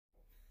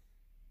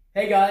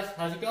Hey guys,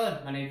 how's it going?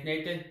 My name's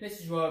Nathan, this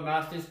is Roborock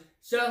Masters.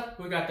 So,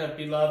 we got the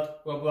beloved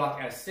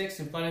Roborock S6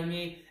 in front of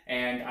me,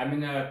 and I'm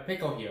in a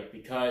pickle here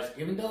because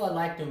even though I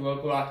like the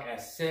Roborock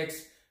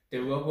S6, the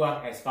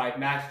Roborock S5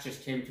 Max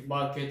just came to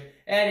market,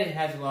 and it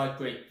has a lot of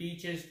great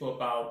features for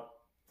about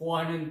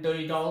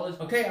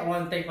 $430. Okay, I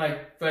want to thank my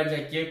friends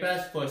at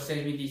GearBest for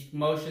sending me these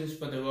promotions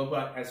for the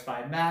Roborock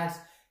S5 Max.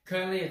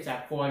 Currently, it's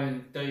at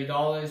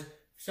 $430.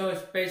 So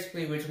it's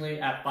basically originally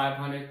at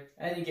 $500,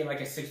 and you get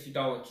like a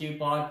 $60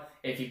 coupon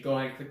if you go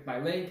ahead and click my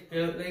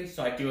affiliate link.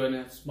 So I do earn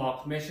a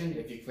small commission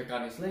if you click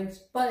on these links,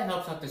 but it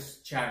helps out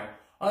this channel.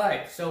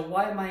 Alright, so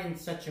why am I in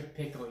such a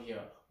pickle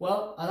here?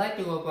 Well, I like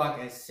the Roborock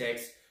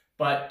S6,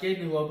 but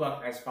getting the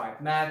Roborock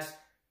S5 Max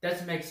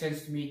doesn't make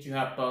sense to me to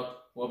have both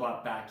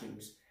robot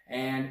vacuums.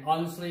 And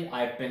honestly,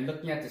 I've been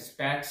looking at the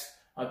specs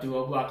of the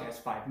Roborock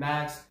S5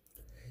 Max.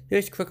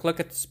 Here's a quick look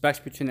at the specs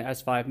between the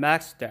S5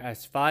 Max, the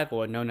S5,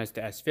 or known as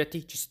the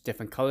S50, just a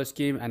different color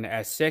scheme, and the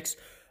S6.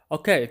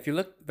 Okay, if you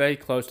look very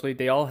closely,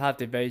 they all have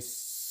the very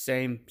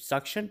same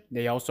suction.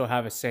 They also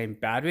have the same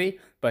battery,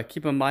 but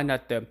keep in mind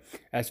that the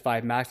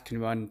S5 Max can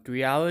run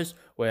 3 hours,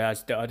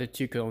 whereas the other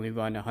two can only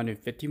run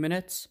 150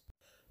 minutes.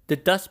 The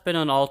dustbin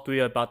on all three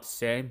are about the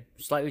same,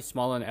 slightly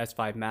smaller on the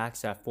S5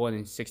 Max at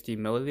 460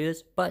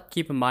 milliliters, but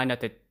keep in mind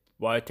that the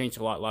water tank's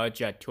a lot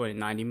larger at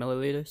 290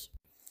 milliliters.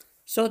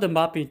 So the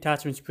mopping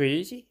attachment is pretty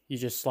easy. You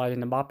just slide in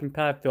the mopping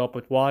pad, fill up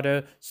with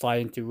water,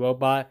 slide into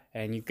robot,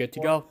 and you're good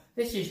to go.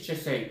 This is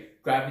just a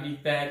gravity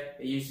fed.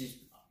 It uses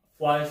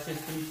water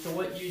system. So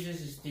what it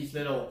uses is these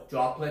little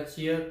droplets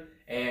here,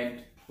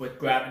 and with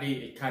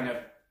gravity, it kind of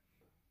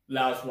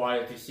allows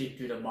water to seep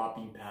through the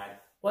mopping pad.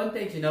 One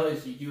thing to note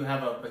is you do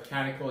have a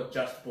mechanical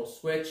adjustable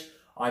switch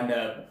on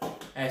the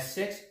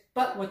S6,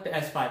 but with the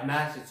S5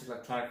 Max, it's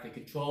electronically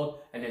controlled,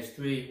 and there's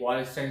 3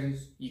 water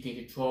settings you can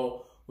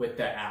control with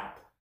the app.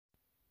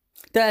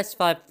 The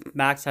S5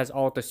 Max has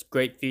all the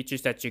great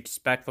features that you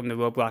expect from the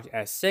Roborock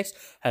S6. It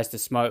has the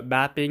smart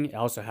mapping, it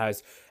also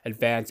has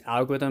advanced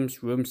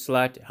algorithms, room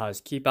select, it has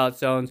keep out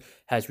zones,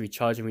 has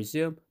recharge and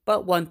resume.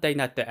 But one thing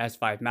that the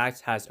S5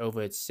 Max has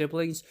over its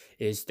siblings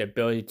is the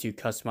ability to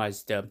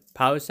customize the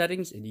power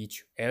settings in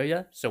each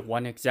area. So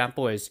one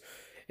example is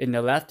in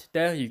the left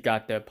there, you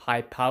got the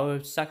high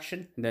power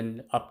section, and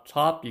then up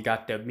top, you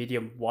got the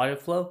medium water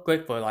flow,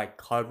 great for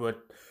like hardwood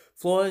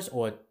floors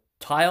or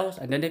tiles.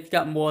 And then if you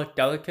got more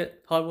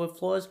delicate hardwood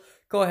floors,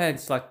 go ahead and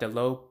select the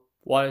low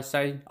water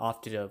setting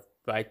off to the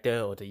right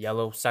there, or the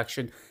yellow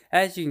section.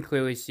 As you can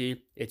clearly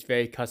see, it's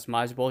very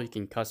customizable. You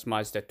can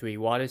customize the 3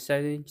 water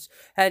settings,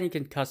 and you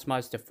can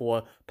customize the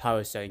 4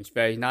 power settings.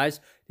 Very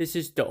nice. This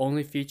is the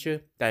only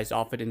feature that is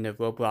offered in the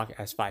Roborock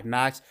S5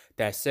 Max.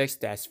 The S6,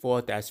 the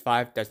S4, the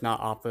S5 does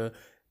not offer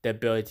the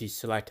ability to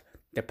select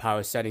the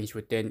power settings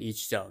within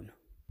each zone.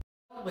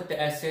 With the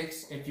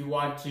S6, if you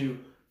want to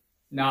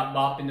not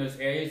mop in those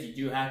areas, you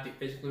do have to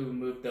physically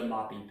remove the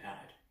mopping pad.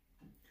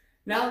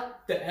 Now,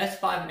 the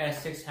S5 and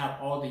S6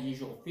 have all the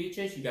usual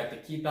features. You got the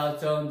keep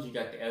out zones, you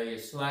got the area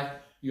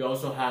select, you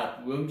also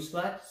have room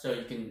select, so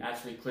you can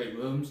actually create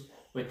rooms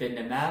within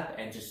the map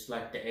and just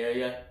select the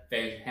area.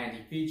 Very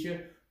handy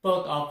feature.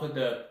 Both offer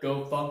the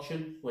go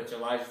function, which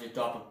allows you to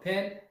drop a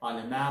pin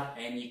on the map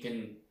and you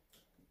can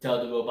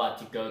tell the robot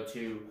to go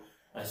to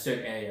a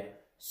certain area.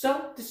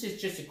 So, this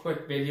is just a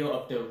quick video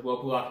of the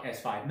Roborock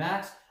S5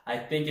 Max. I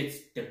think it's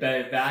the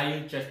better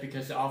value just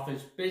because it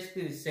offers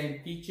basically the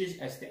same features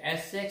as the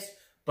S6,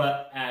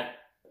 but at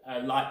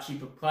a lot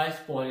cheaper price,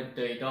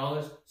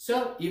 $430.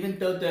 So even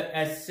though the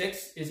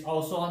S6 is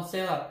also on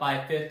sale at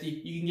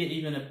 $550, you can get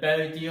even a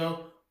better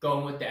deal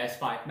going with the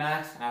S5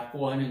 Max at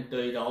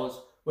 $430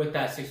 with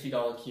that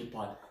 $60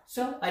 coupon.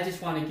 So I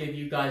just want to give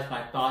you guys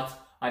my thoughts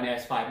on the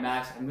S5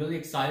 Max. I'm really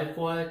excited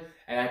for it,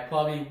 and I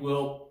probably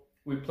will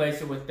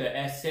replace it with the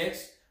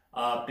S6.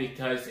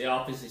 Because it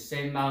offers the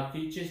same amount of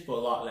features for a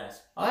lot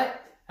less. Alright,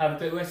 have a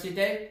good rest of your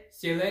day.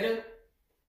 See you later.